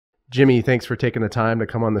Jimmy, thanks for taking the time to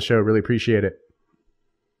come on the show. Really appreciate it.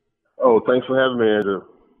 Oh, thanks for having me, Andrew.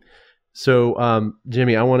 So,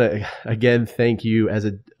 Jimmy, I want to again thank you as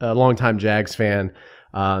a longtime Jags fan.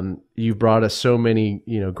 You've brought us so many,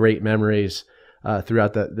 great memories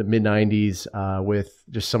throughout the mid '90s with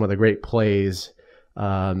just some of the great plays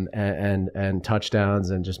and touchdowns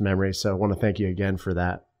and just memories. So, I want to thank you again for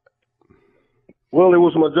that. Well, it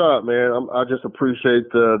was my job, man. I just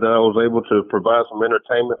appreciate that I was able to provide some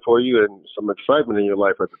entertainment for you and some excitement in your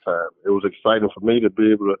life at the time. It was exciting for me to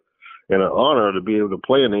be able to, and an honor to be able to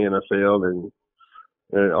play in the NFL, and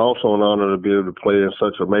also an honor to be able to play in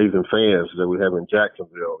such amazing fans that we have in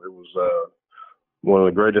Jacksonville. It was one of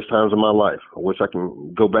the greatest times of my life. I wish I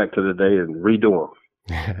can go back to the day and redo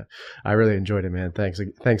them. I really enjoyed it, man. Thanks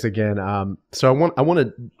again. So I want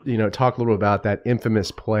to talk a little about that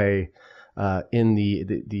infamous play in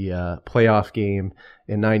the playoff game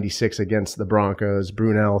in '96 against the Broncos.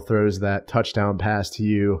 Brunell throws that touchdown pass to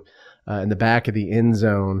you in the back of the end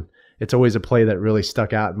zone. It's always a play that really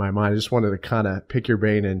stuck out in my mind. I just wanted to kind of pick your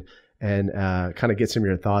brain and kind of get some of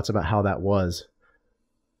your thoughts about how that was.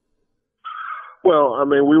 Well, I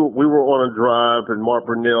mean, we were on a drive, and Mark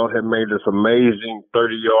Brunell had made this amazing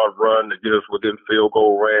 30-yard run to get us within field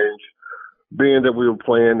goal range. Being that we were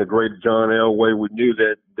playing the great John Elway, we knew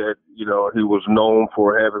that he was known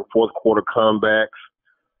for having fourth quarter comebacks.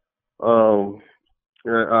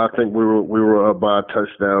 I think we were up by a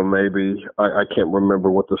touchdown, maybe. I can't remember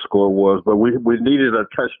what the score was, but we needed a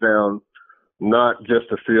touchdown, not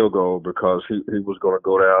just a field goal, because he was going to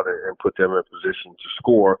go down and put them in position to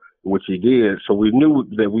score, which he did. So we knew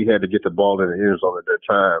that we had to get the ball in the end zone at that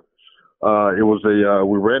time.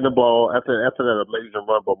 We ran the ball after that amazing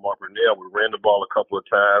run by Mark Brunell. We ran the ball a couple of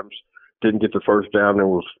times, didn't get the first down. It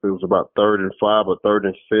was about 3rd and 5 or 3rd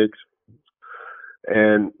and 6.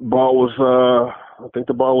 And ball was, I think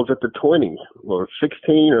the ball was at the 20 or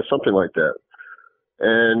 16 or something like that.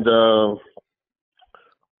 And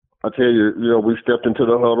I tell you, we stepped into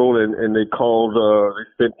the huddle and they called,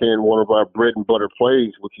 they sent in one of our bread and butter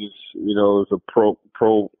plays, which is, is a pro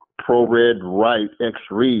red right X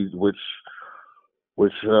read, which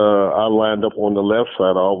I lined up on the left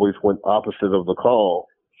side. I always went opposite of the call.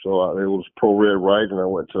 So it was pro red right, and I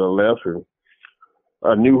went to the left, and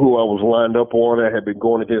I knew who I was lined up on. I had been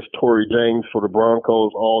going against Tory James for the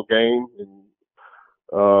Broncos all game, and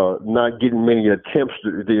not getting many attempts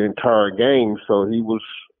the entire game. So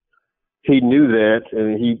he knew that,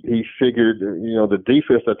 and he figured, the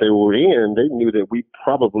defense that they were in, they knew that we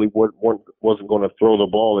probably wasn't going to throw the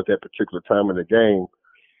ball at that particular time in the game.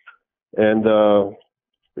 And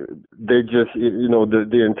they just,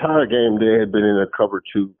 the entire game they had been in a cover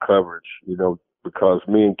 2 coverage, because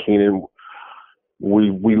me and Keenan,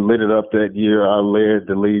 we lit it up that year. I led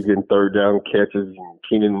the league in third down catches, and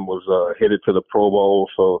Keenan was headed to the Pro Bowl.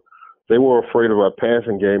 So they were afraid of our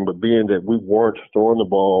passing game, but being that we weren't throwing the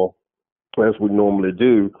ball as we normally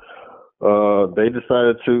do, they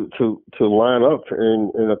decided to line up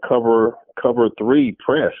in a cover 3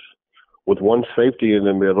 press with one safety in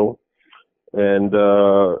the middle. And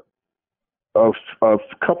a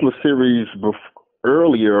couple of series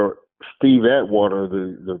earlier, Steve Atwater,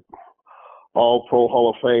 the All-Pro Hall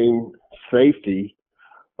of Fame safety,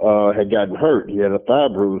 had gotten hurt. He had a thigh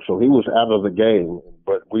bruise, so he was out of the game.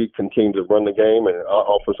 But we continued to run the game, and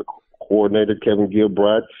our offensive coordinator, Kevin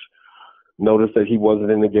Gilbride, noticed that he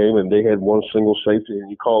wasn't in the game, and they had one single safety, and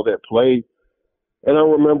he called that play. And I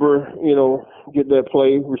remember, getting that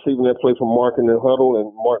play, receiving that play from Mark in the huddle,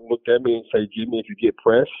 and Mark looked at me and said, "Jimmy, if you get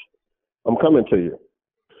pressed, I'm coming to you."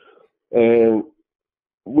 And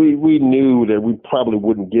we knew that we probably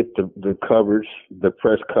wouldn't get the coverage, the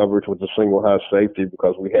press coverage with the single high safety,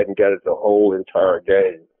 because we hadn't got it the whole entire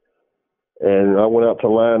game. And I went out to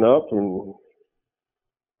line up, and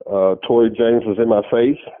Tory James was in my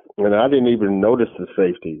face. And I didn't even notice the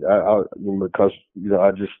safety because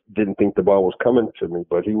I just didn't think the ball was coming to me.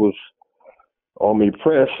 But he was on me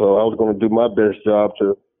press, so I was going to do my best job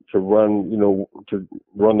to run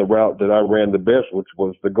the route that I ran the best, which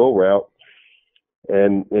was the go route.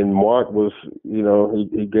 And Mark was,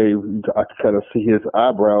 I could kind of see his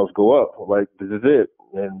eyebrows go up, like, this is it.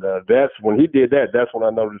 And that's when he did that. That's when I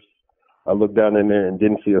noticed. I looked down in there and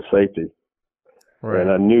didn't see a safety. Right.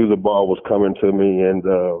 And I knew the ball was coming to me, and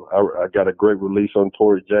I got a great release on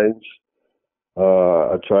Tory James.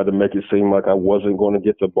 I tried to make it seem like I wasn't going to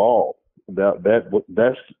get the ball. That's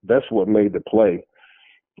what made the play.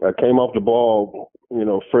 I came off the ball,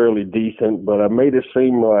 fairly decent, but I made it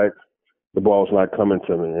seem like the ball's not coming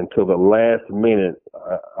to me until the last minute.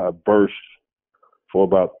 I burst for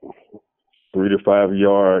about 3 to 5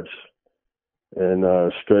 yards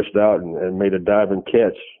and stretched out and made a diving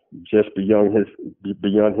catch just beyond his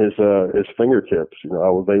fingertips. You know, I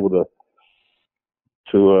was able to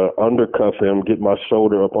undercuff him, get my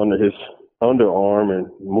shoulder up under his underarm, and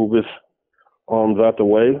move his arms out the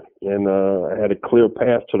way, and I had a clear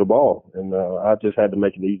path to the ball, and I just had to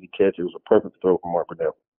make an easy catch. It was a perfect throw from Mark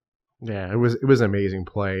Brunell. Yeah, it was an amazing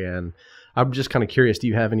play, and I'm just kind of curious. Do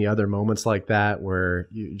you have any other moments like that where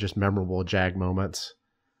you just memorable Jag moments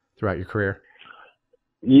throughout your career?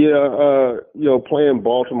 Yeah, you know, playing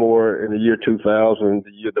Baltimore in the year 2000,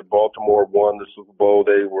 the year that Baltimore won the Super Bowl,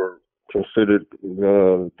 they were considered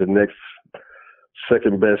the next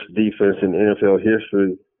second best defense in NFL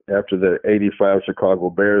history after the '85 Chicago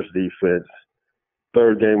Bears defense.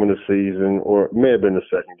 Third game of the season, or it may have been the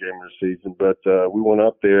second game of the season, but we went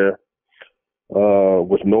up there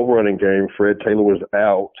with no running game. Fred Taylor was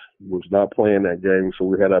out, was not playing that game, so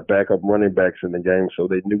we had our backup running backs in the game, so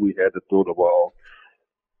they knew we had to throw the ball.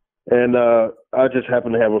 And I just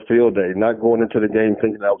happened to have a field day, not going into the game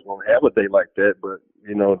thinking I was going to have a day like that, but,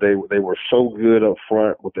 you know, they were so good up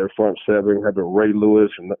front with their front seven, having Ray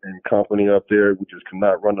Lewis and company up there. We just could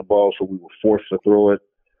not run the ball, so we were forced to throw it.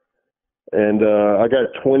 And I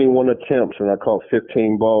got 21 attempts, and I caught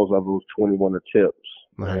 15 balls out of those 21 attempts.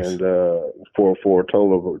 Nice. And for a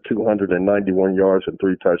total of 291 yards and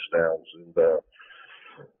 3 touchdowns. And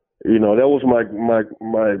you know, that was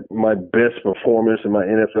my best performance in my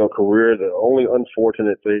NFL career. The only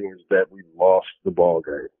unfortunate thing is that we lost the ball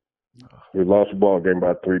game. We lost the ball game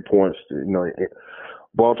by 3 points. You know,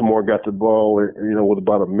 Baltimore got the ball, you know, with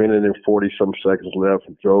about a minute and 40-some seconds left,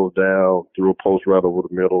 and drove down, threw a post right over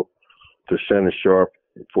the middle to Shannon Sharp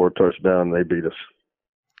for a touchdown, and they beat us.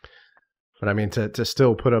 But I mean, to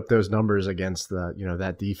still put up those numbers against the, you know,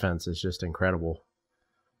 that defense is just incredible.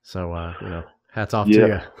 So, you know, hats off to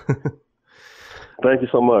you. Thank you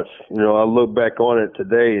so much. You know, I look back on it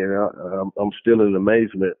today, and I'm still in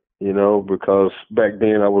amazement, you know, because back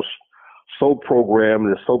then I was so programmed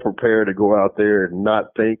and so prepared to go out there and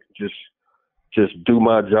not think, just do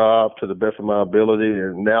my job to the best of my ability.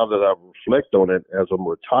 And now that I reflect on it as I'm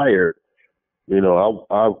retired, you know,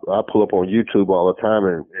 I pull up on YouTube all the time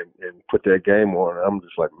and put that game on. And I'm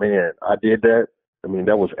just like, man, I did that. I mean,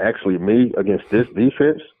 that was actually me against this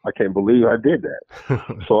defense. I can't believe I did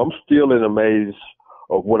that. So I'm still in amaze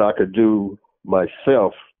of what I could do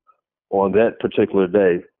myself on that particular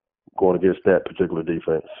day going against that particular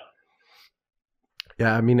defense.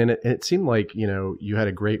 Yeah, I mean, and it seemed like, you know, you had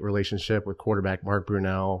a great relationship with quarterback Mark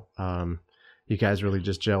Brunell. You guys really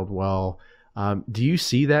just gelled well. Do you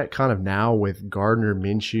see that kind of now with Gardner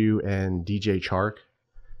Minshew and DJ Chark?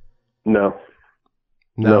 No,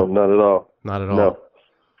 not at all. Not at all. No,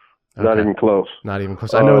 okay. Not even close. Not even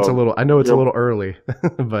close. I know it's a little. I know it's a little early,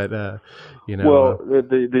 but you know. Well,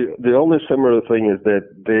 the only similar thing is that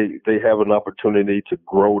they have an opportunity to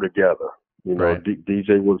grow together. You know, right.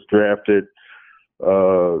 DJ was drafted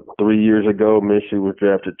 3 years ago. Minshew was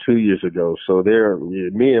drafted 2 years ago. So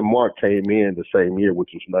me and Mark came in the same year, which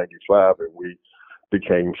was '95, and we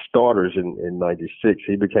became starters in '96.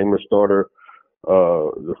 He became a starter,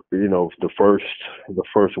 you know, the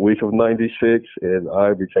first week of '96, and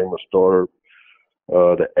I became a starter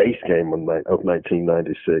the 8th game of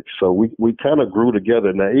 1996. So we kind of grew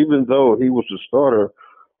together. Now, even though he was the starter,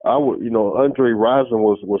 you know, Andre Rison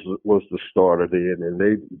was the starter then, and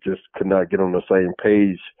they just could not get on the same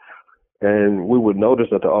page. And we would notice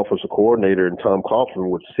that the offensive coordinator and Tom Coughlin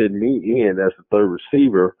would send me in as the third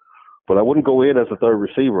receiver, but I wouldn't go in as the third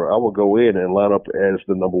receiver. I would go in and line up as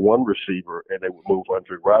the number one receiver, and they would move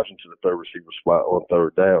Andre Rison to the third receiver spot on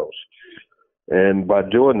third downs. And by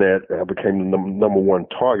doing that, I became the number one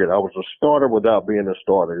target. I was a starter without being a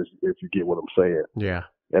starter, if you get what I'm saying. Yeah.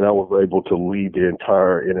 And I was able to lead the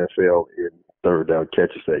entire NFL in third down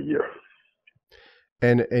catches that year.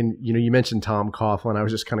 And you know, you mentioned Tom Coughlin. I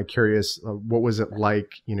was just kind of curious, what was it like,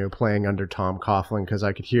 you know, playing under Tom Coughlin? Because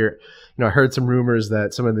I could hear, you know, I heard some rumors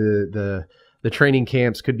that some of the training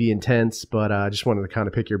camps could be intense, but I just wanted to kind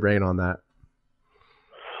of pick your brain on that.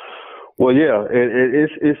 Well, yeah,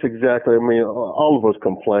 it's exactly. I mean, all of us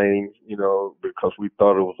complained, you know, because we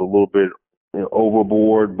thought it was a little bit, you know,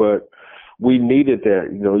 overboard, but we needed that.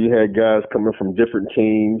 You know, you had guys coming from different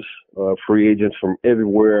teams, free agents from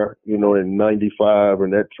everywhere, you know, in '95,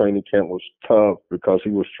 and that training camp was tough because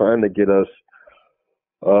he was trying to get us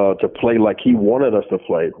to play like he wanted us to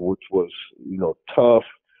play, which was, you know, tough,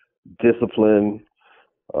 discipline,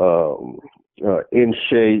 in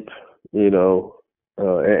shape, you know.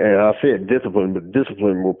 And I said discipline, but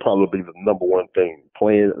discipline will probably be the number one thing.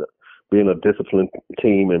 Being a disciplined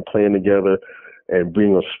team and playing together and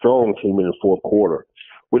being a strong team in the fourth quarter.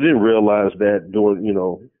 we didn't realize that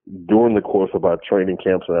during the course of our training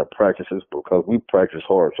camps and our practices, because we practice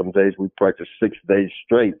hard. Some days we practice 6 days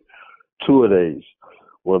straight, 2 a days.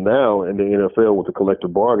 Well, now in the NFL with the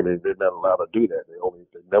collective bargaining, they're not allowed to do that.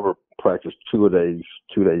 They never practice 2 a days,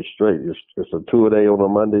 2 days straight. It's a 2 a day on a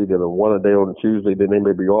Monday, then a 1 a day on a Tuesday, then they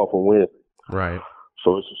may be off on Wednesday. Right.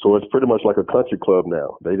 So it's pretty much like a country club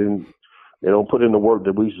now. They don't put in the work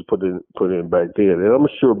that we used to put in back then. And I'm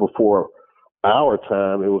sure before our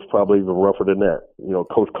time, it was probably even rougher than that.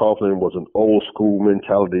 Coach Coughlin was an old school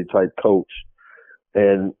mentality type coach.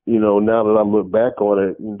 And, now that I look back on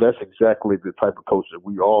it, that's exactly the type of coach that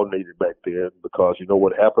we all needed back then, because you know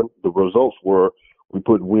what happened? The results were we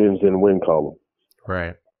put wins in the win column.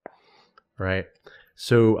 Right. Right.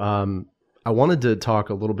 So I wanted to talk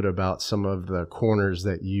a little bit about some of the corners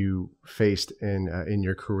that you faced in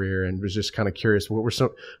your career, and was just kind of curious, who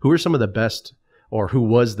were some of the best, or who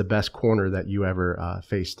was the best corner that you ever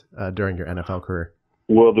faced during your NFL career?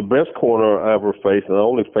 Well, the best corner I ever faced, and I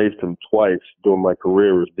only faced him twice during my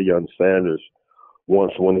career, was Deion Sanders.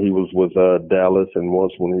 Once when he was with Dallas, and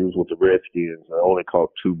once when he was with the Redskins. I only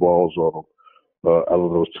caught 2 balls on him out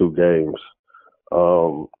of those 2 games.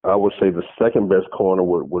 I would say the second best corner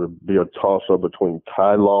would be a toss-up between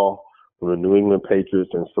Ty Law from the New England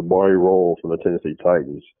Patriots and Sabari Roll from the Tennessee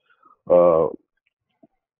Titans.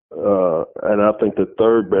 And I think the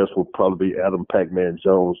third best would probably be Adam Pac-Man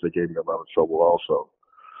Jones. That gave me a lot of trouble also.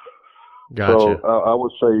 Gotcha. So I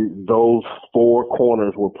would say those 4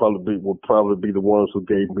 corners would probably be the ones who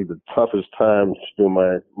gave me the toughest times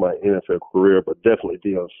during my NFL career, but definitely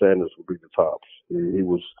Deion Sanders would be the tops. He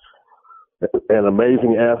was an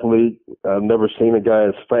amazing athlete. I've never seen a guy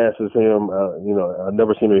as fast as him. I've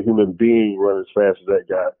never seen a human being run as fast as that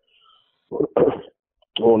guy.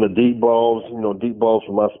 On the deep balls, deep balls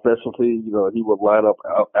were my specialty. He would line up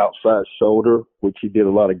outside shoulder, which he did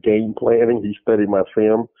a lot of game planning. He studied my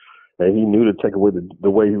film, and he knew to take away the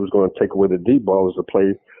way he was going to take away the deep ball is to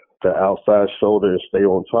play the outside shoulder and stay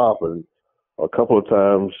on top. And a couple of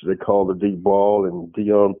times they called the deep ball, and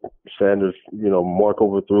Deion Sanders, Mark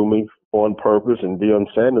overthrew me on purpose, and Deion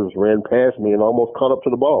Sanders ran past me and almost caught up to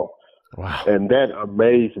the ball. Wow. And that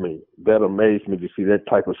amazed me. That amazed me to see that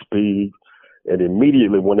type of speed. And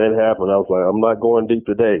immediately when that happened, I was like, I'm not going deep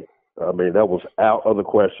today. I mean, that was out of the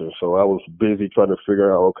question. So I was busy trying to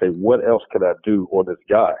figure out, okay, what else can I do on this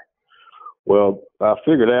guy? Well, I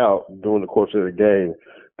figured out during the course of the game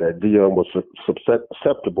that Deion was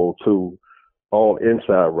susceptible to all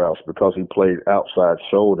inside routes because he played outside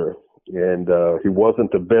shoulder. And he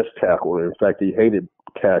wasn't the best tackler. In fact, he hated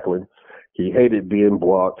tackling. He hated being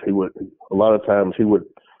blocked. A lot of times he would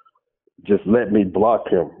just let me block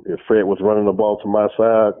him. If Fred was running the ball to my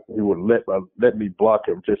side, he would let me block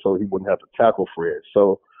him just so he wouldn't have to tackle Fred.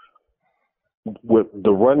 So with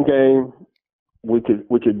the run game, we could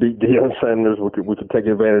beat Deion Sanders. We could take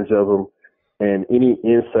advantage of him, and any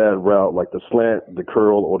inside route like the slant, the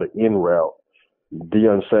curl, or the in route,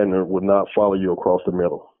 Deion Sanders would not follow you across the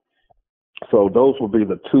middle. So those would be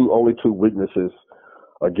the only two weaknesses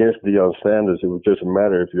against Deion Sanders. It would just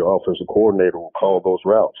matter if your offensive coordinator will call those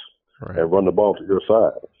routes. Right. And run the ball to your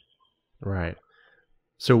side. Right.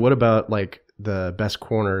 So what about like the best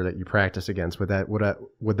corner that you practice against? Would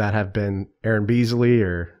that have been Aaron Beasley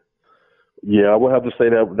or? Yeah, I would have to say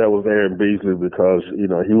that was Aaron Beasley because,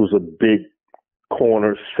 he was a big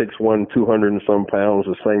corner, 6'1", 200 and some pounds,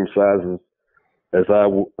 the same size as I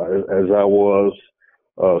was.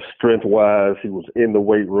 Strength-wise, he was in the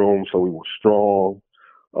weight room, so he was strong.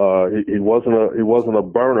 He wasn't a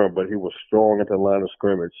burner, but he was strong at the line of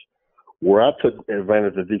scrimmage. Where I took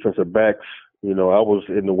advantage of defensive backs, I was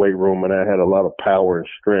in the weight room and I had a lot of power and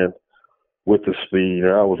strength with the speed,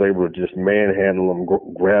 and I was able to just manhandle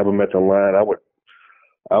them, grab them at the line.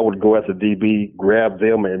 I would go at the DB, grab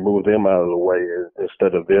them, and move them out of the way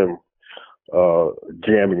instead of them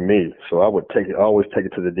jamming me. So I would always take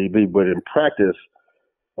it to the DB. But in practice,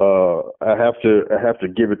 I have to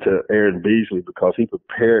give it to Aaron Beasley because he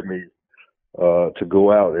prepared me to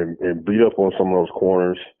go out and beat up on some of those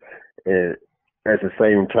corners. And at the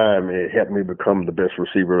same time, it helped me become the best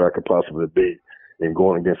receiver that I could possibly be in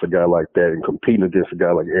going against a guy like that and competing against a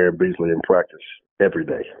guy like Aaron Beasley in practice every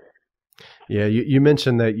day. Yeah, you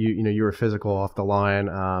mentioned that you were physical off the line.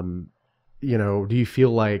 Do you feel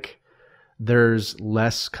like there's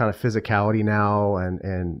less kind of physicality now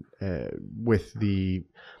and with the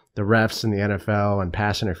refs in the NFL and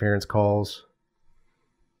pass interference calls?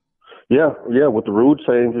 Yeah. With the rule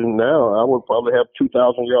changing now, I would probably have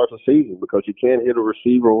 2,000 yards a season because you can't hit a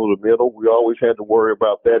receiver over the middle. We always had to worry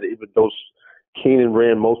about that, even though Keenan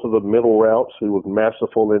ran most of the middle routes. He was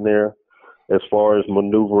masterful in there. as far as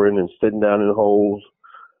maneuvering and sitting down in holes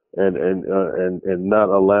and not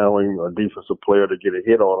allowing a defensive player to get a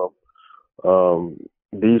hit on them.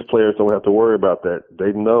 These players don't have to worry about that.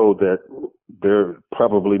 They know that they're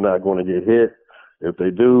probably not going to get hit. If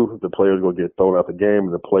they do, the player's going to get thrown out the game,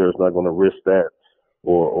 and the player's not going to risk that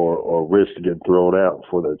or risk getting thrown out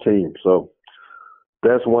for their team. So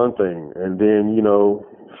that's one thing. And then,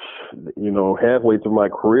 halfway through my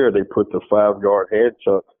career, they put the 5-yard head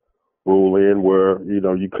tuck rule in where,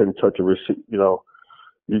 you couldn't touch a receiver,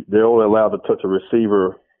 they're only allowed to touch a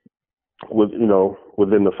receiver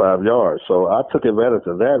within the 5 yards. So I took advantage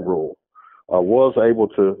of that rule. I was able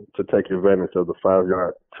to take advantage of the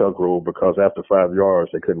 5-yard tuck rule because after 5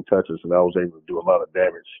 yards, they couldn't touch us, and I was able to do a lot of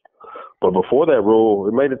damage. But before that rule,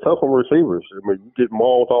 it made it tough on receivers. I mean, you get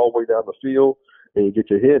mauled all the way down the field, and you get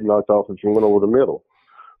your head knocked off if you went over the middle.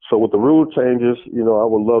 So with the rule changes, I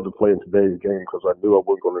would love to play in today's game because I knew I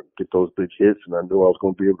wasn't going to get those big hits, and I knew I was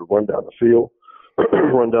going to be able to run down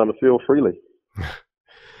the field freely.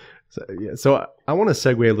 So I want to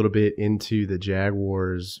segue a little bit into the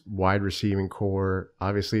Jaguars wide receiving core.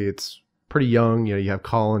 Obviously, it's pretty young. You have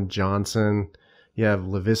Colin Johnson, you have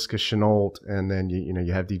Laviska Shenault, and then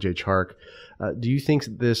you have DJ Chark. Do you think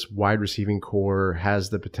this wide receiving core has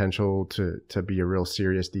the potential to be a real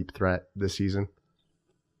serious deep threat this season?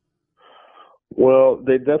 Well,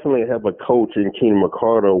 they definitely have a coach in Keenan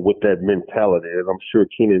McCardle with that mentality, and I'm sure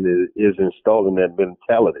Keenan is installing that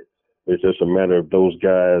mentality. It's just a matter of those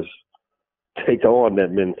guys take on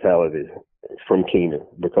that mentality from Keenan,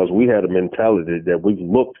 because we had a mentality that we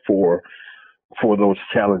looked for those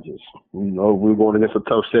challenges. We were going against a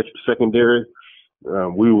tough secondary.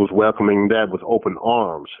 We was welcoming that with open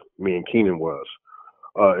arms. Me and Keenan was.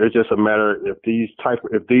 It's just a matter if these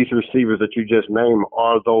receivers that you just named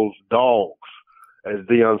are those dogs, as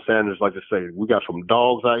Deion Sanders like to say. We got some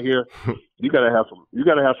dogs out here. You gotta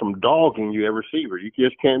have some dog in you, every receiver. You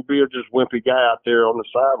just can't be a just wimpy guy out there on the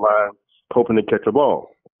sideline hoping to catch a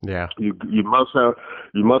ball. Yeah. You must have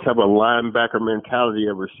a linebacker mentality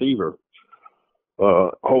of receiver.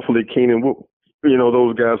 Hopefully Keenan will,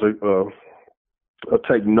 those guys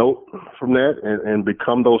take note from that and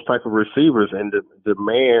become those type of receivers and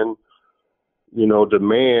demand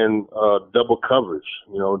double coverage.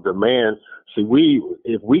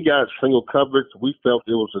 If we got single coverage, we felt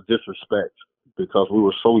it was a disrespect because we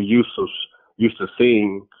were so used to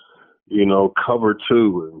seeing, cover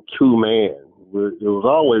 2 and 2-man. It was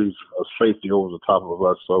always a safety over the top of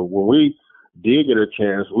us. So when we did get a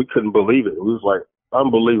chance, we couldn't believe it. It was like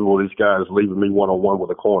unbelievable. These guys leaving me one-on-one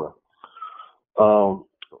with a corner.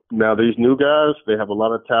 Now these new guys, they have a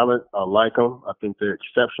lot of talent. I like them. I think they're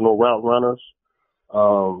exceptional route runners.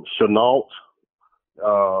 Shenault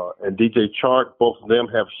and DJ Chark, both of them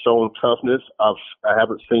have shown toughness. I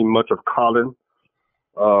haven't seen much of Colin,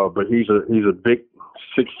 but he's a big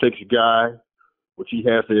 6'6" guy, which he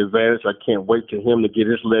has the advantage. I can't wait for him to get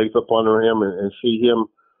his legs up under him and see him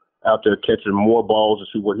out there catching more balls and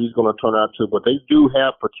see what he's going to turn out to. But they do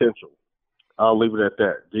have potential. I'll leave it at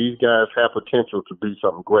that. These guys have potential to be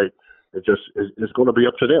something great. It's going to be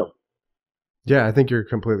up to them. Yeah, I think you're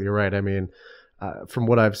completely right. I mean, from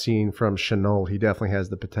what I've seen from Shenault, he definitely has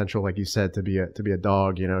the potential, like you said, to be a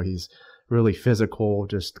dog. He's really physical,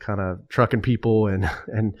 just kind of trucking people and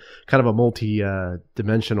kind of a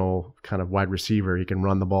multi-dimensional kind of wide receiver. He can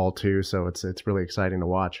run the ball too, so it's really exciting to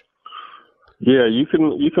watch. Yeah, you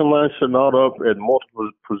can line Shenault up at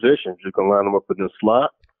multiple positions. You can line him up in the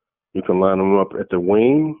slot. You can line him up at the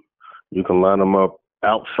wing. You can line him up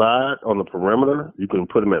outside on the perimeter. You can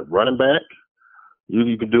put him at running back.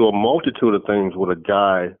 You can do a multitude of things with a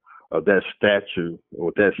guy of that stature,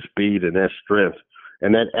 with that speed and that strength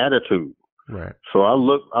and that attitude. Right. So I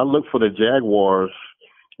look for the Jaguars,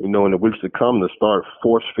 in the weeks to come, to start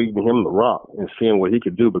force feeding him the rock and seeing what he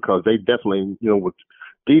could do, because they definitely, with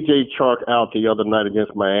DJ Chark out the other night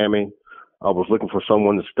against Miami, I was looking for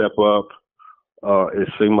someone to step up. It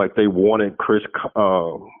seemed like they wanted Chris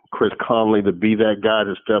Conley to be that guy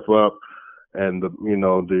to step up. And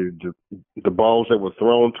the balls that were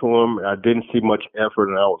thrown to him, I didn't see much effort,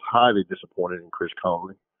 and I was highly disappointed in Chris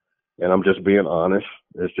Conley. And I'm just being honest.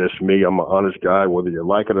 It's just me. I'm an honest guy, whether you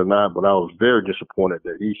like it or not. But I was very disappointed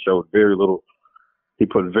that he showed very little. He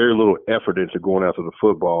put very little effort into going after the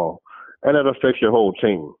football, and that affects your whole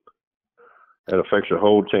team.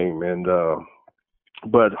 And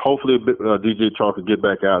but hopefully DJ Chark will get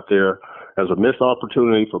back out there. As a missed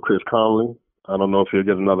opportunity for Chris Conley. I don't know if he'll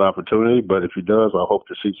get another opportunity, but if he does, I hope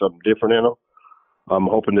to see something different in him. I'm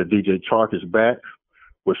hoping that DJ Chark is back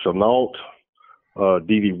with Shenault,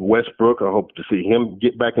 D.D. Westbrook. I hope to see him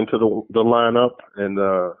get back into the lineup. And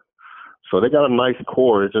So they got a nice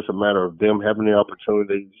core. It's just a matter of them having the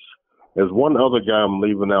opportunities. There's one other guy I'm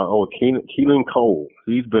leaving out. Oh, Keelan Cole.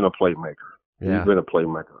 He's been a playmaker. Yeah. He's been a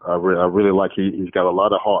playmaker. I really like he's got a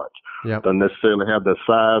lot of heart. Yep. Doesn't necessarily have the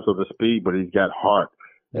size or the speed, but he's got heart,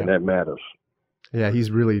 and that matters. Yeah,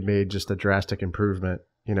 he's really made just a drastic improvement,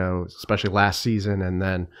 especially last season, and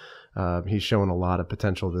then he's shown a lot of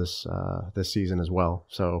potential this season as well.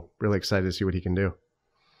 So really excited to see what he can do.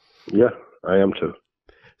 Yeah, I am too.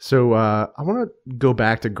 So I want to go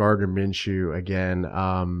back to Gardner Minshew again.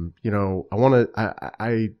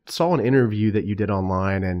 I saw an interview that you did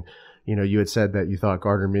online, and you had said that you thought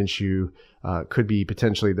Gardner Minshew could be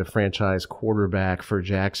potentially the franchise quarterback for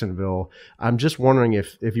Jacksonville. I'm just wondering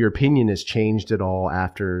if your opinion has changed at all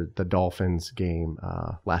after the Dolphins game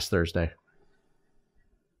last Thursday.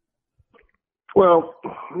 Well,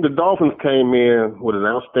 the Dolphins came in with an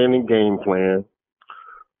outstanding game plan.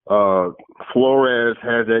 Flores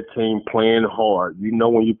has that team playing hard.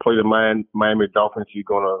 When you play the Miami Dolphins, you're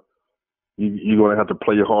gonna have to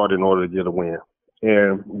play hard in order to get a win.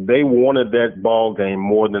 And they wanted that ball game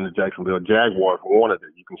more than the Jacksonville Jaguars wanted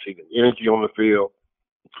it. You can see the energy on the field.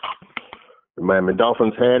 The Miami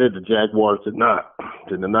Dolphins had it. The Jaguars did not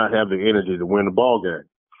have the energy to win the ball game.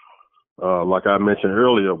 Like I mentioned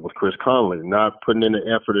earlier with Chris Conley, not putting in the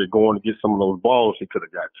effort at going to get some of those balls he could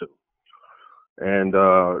have got to. And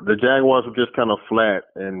the Jaguars were just kind of flat.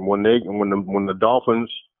 And when the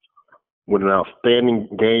Dolphins, with an outstanding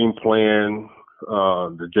game plan,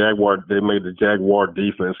 they made the Jaguar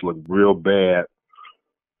defense look real bad.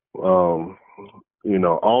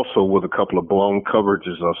 Also with a couple of blown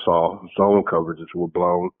coverages I saw, zone coverages were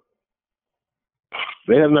blown.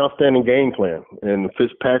 They had an outstanding game plan, and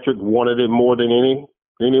Fitzpatrick wanted it more than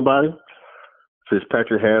anybody.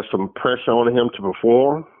 Fitzpatrick has some pressure on him to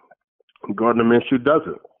perform. Gardner Minshew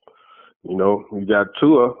doesn't. You got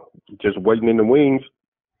Tua just waiting in the wings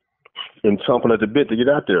and chomping at the bit to get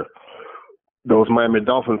out there. Those Miami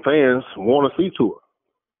Dolphin fans want to see Tua.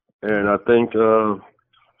 And I think so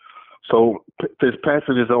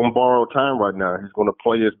Fitzpatrick is on borrowed time right now. He's going to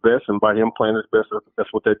play his best, and by him playing his best,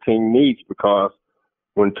 that's what that team needs, because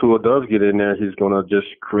when Tua does get in there, he's going to just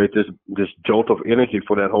create this jolt of energy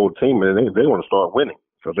for that whole team, and they want to start winning.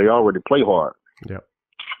 So they already play hard. Yep.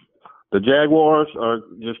 The Jaguars are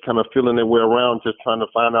just kind of feeling their way around, just trying to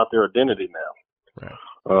find out their identity now. Right.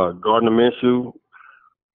 Gardner Minshew,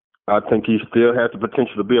 I think he still has the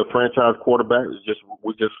potential to be a franchise quarterback. It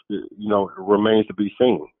remains to be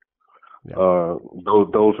seen. Yeah.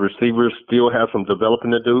 Those receivers still have some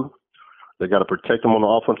developing to do. They got to protect them on the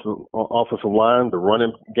offensive line. The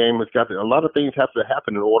running game has got a lot of things have to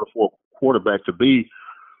happen in order for a quarterback to be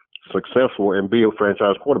successful and be a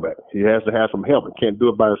franchise quarterback. He has to have some help. He can't do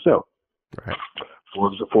it by himself. Right.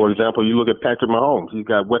 For example, you look at Patrick Mahomes. He's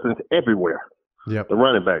got weapons everywhere. Yep. The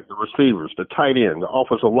running back, the receivers, the tight end, the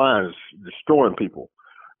offensive line is destroying people.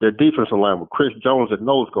 Their defensive line with Chris Jones at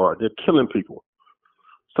nose guard, they're killing people.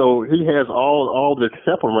 So he has all this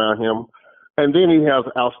help around him. And then he has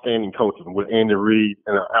outstanding coaching with Andy Reid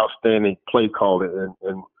and an outstanding play caller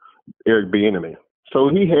and Eric Bieniemy. So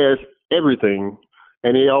he has everything,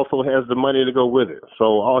 and he also has the money to go with it.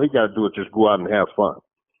 So all he got to do is just go out and have fun.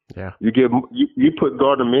 Yeah. You put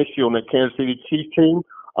Gardner Minshew on that Kansas City Chiefs team.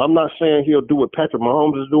 I'm not saying he'll do what Patrick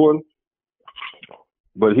Mahomes is doing,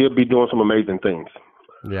 but he'll be doing some amazing things.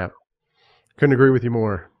 Yeah. Couldn't agree with you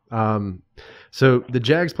more. So the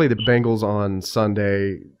Jags play the Bengals on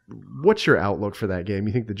Sunday. What's your outlook for that game?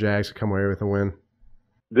 You think the Jags could come away with a win?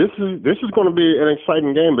 This is going to be an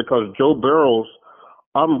exciting game because Joe Burrows,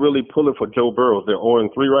 I'm really pulling for Joe Burrows. They're 0-3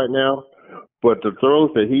 right now, but the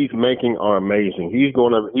throws that he's making are amazing. He's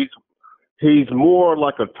more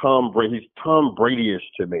like a Tom Brady. He's Tom Brady-ish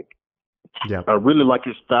to me. Yeah. I really like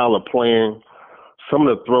his style of playing. Some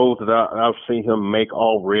of the throws that I've seen him make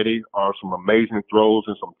already are some amazing throws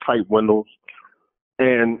and some tight windows.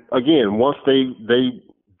 And again, once they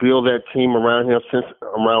build that team around him,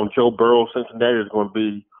 around Joe Burrow, Cincinnati is going to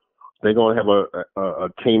be, they're going to have a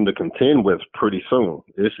team to contend with pretty soon.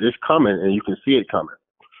 It's coming, and you can see it coming.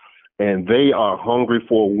 And they are hungry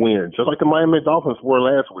for a win, just like the Miami Dolphins were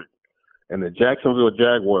last week. And the Jacksonville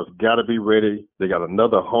Jaguars got to be ready. They got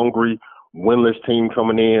another hungry, winless team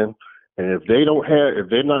coming in. And if they're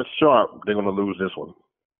not sharp, they're going to lose this one.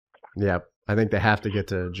 Yeah, I think they have to get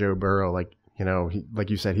to Joe Burrow. Like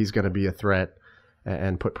you said, he's going to be a threat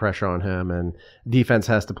and put pressure on him. And defense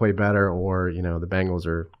has to play better, or the Bengals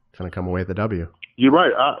are going to come away with the W. You're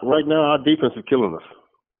right. Right now, our defense is killing us.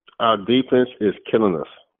 Our defense is killing us.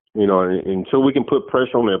 Until we can put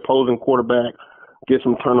pressure on the opposing quarterback, get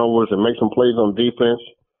some turnovers, and make some plays on defense,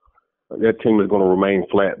 that team is going to remain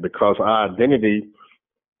flat because our identity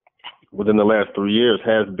within the last 3 years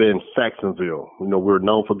has been Jacksonville. We're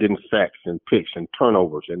known for getting sacks and picks and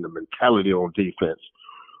turnovers, and the mentality on defense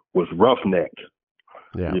was roughneck.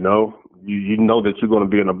 Yeah. You know that you're going to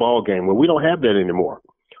be in a ball game. Well, we don't have that anymore.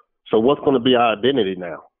 So what's going to be our identity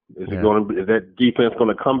now? Is that defense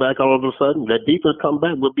going to come back all of a sudden? That defense come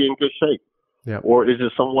back, we'll be in good shape. Yeah. Or is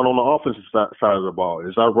it someone on the offensive side of the ball?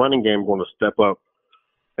 Is our running game going to step up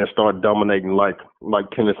and start dominating like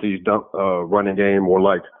Tennessee's running game, or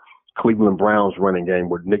like Cleveland Browns running game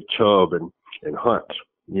with Nick Chubb and Hunt?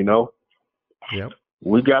 Yep.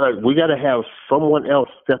 We gotta have someone else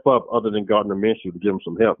step up other than Gardner Minshew to give him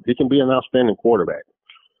some help. He can be an outstanding quarterback,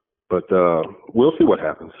 but we'll see what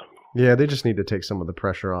happens. Yeah, they just need to take some of the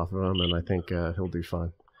pressure off of him, and I think he'll do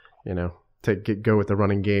fine. Go with the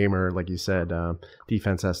running game, or like you said,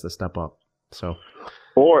 defense has to step up. So,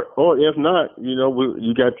 or if not,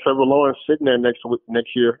 you got Trevor Lawrence sitting there next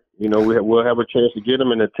year. We'll have a chance to get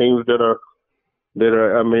him, and the teams that are.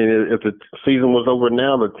 I mean, if the season was over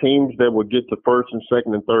now, the teams that would get the first and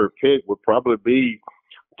second and third pick would probably be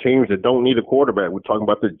teams that don't need a quarterback. We're talking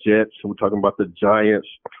about the Jets. We're talking about the Giants.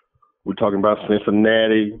 We're talking about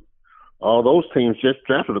Cincinnati. All those teams just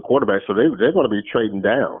drafted a quarterback, so they're going to be trading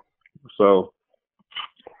down. So,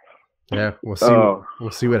 yeah, we'll see.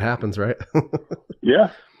 We'll see what happens, right? Yeah.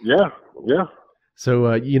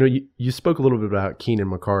 So, you spoke a little bit about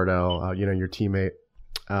Keenan McCardell, your teammate.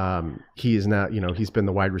 He is now, he's been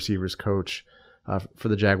the wide receivers coach for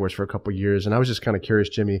the Jaguars for a couple of years. And I was just kind of curious,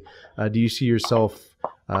 Jimmy, do you see yourself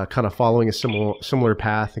kind of following a similar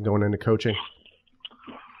path and going into coaching?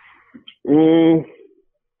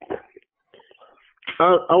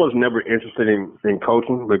 I was never interested in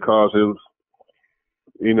coaching because it was,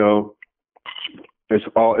 it's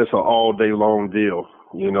an all day long deal.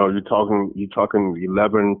 You're talking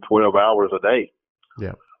 11, 12 hours a day.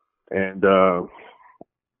 Yeah. And,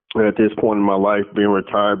 at this point in my life, being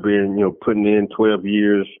retired, putting in 12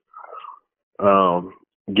 years,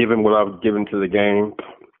 giving what I've given to the game,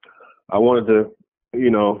 I wanted to,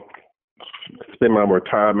 spend my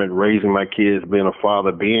retirement raising my kids, being a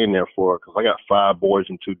father, being there for it, because I got 5 boys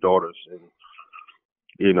and 2 daughters. And,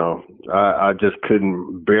 I just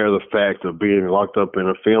couldn't bear the fact of being locked up in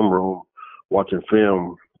a film room, watching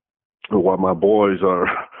film while my boys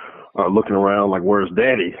are looking around like, where's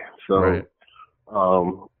daddy? So, right.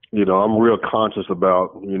 I'm real conscious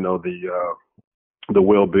about, the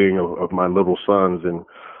well-being of my little sons,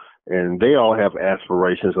 and they all have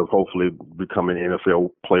aspirations of hopefully becoming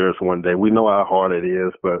NFL players one day. We know how hard it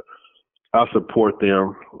is, but I support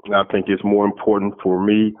them. I think it's more important for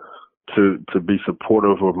me to be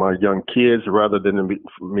supportive of my young kids rather than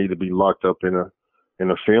for me to be locked up in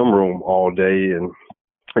a film room all day and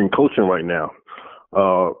coaching right now.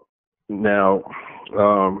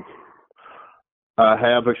 I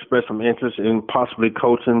have expressed some interest in possibly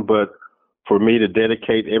coaching, but for me to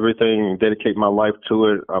dedicate everything and dedicate my life to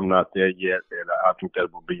it, I'm not there yet, and I think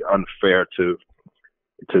that would be unfair to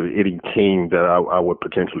any team that I would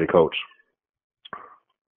potentially coach.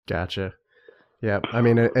 Gotcha. Yeah, I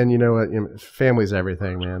mean, and family's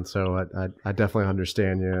everything, man. So I definitely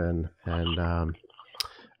understand you, and I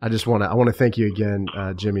want to thank you again,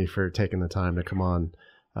 Jimmy, for taking the time to come on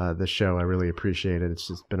the show. I really appreciate it. It's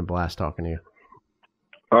just been a blast talking to you.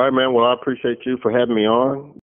 All right, man. Well, I appreciate you for having me on.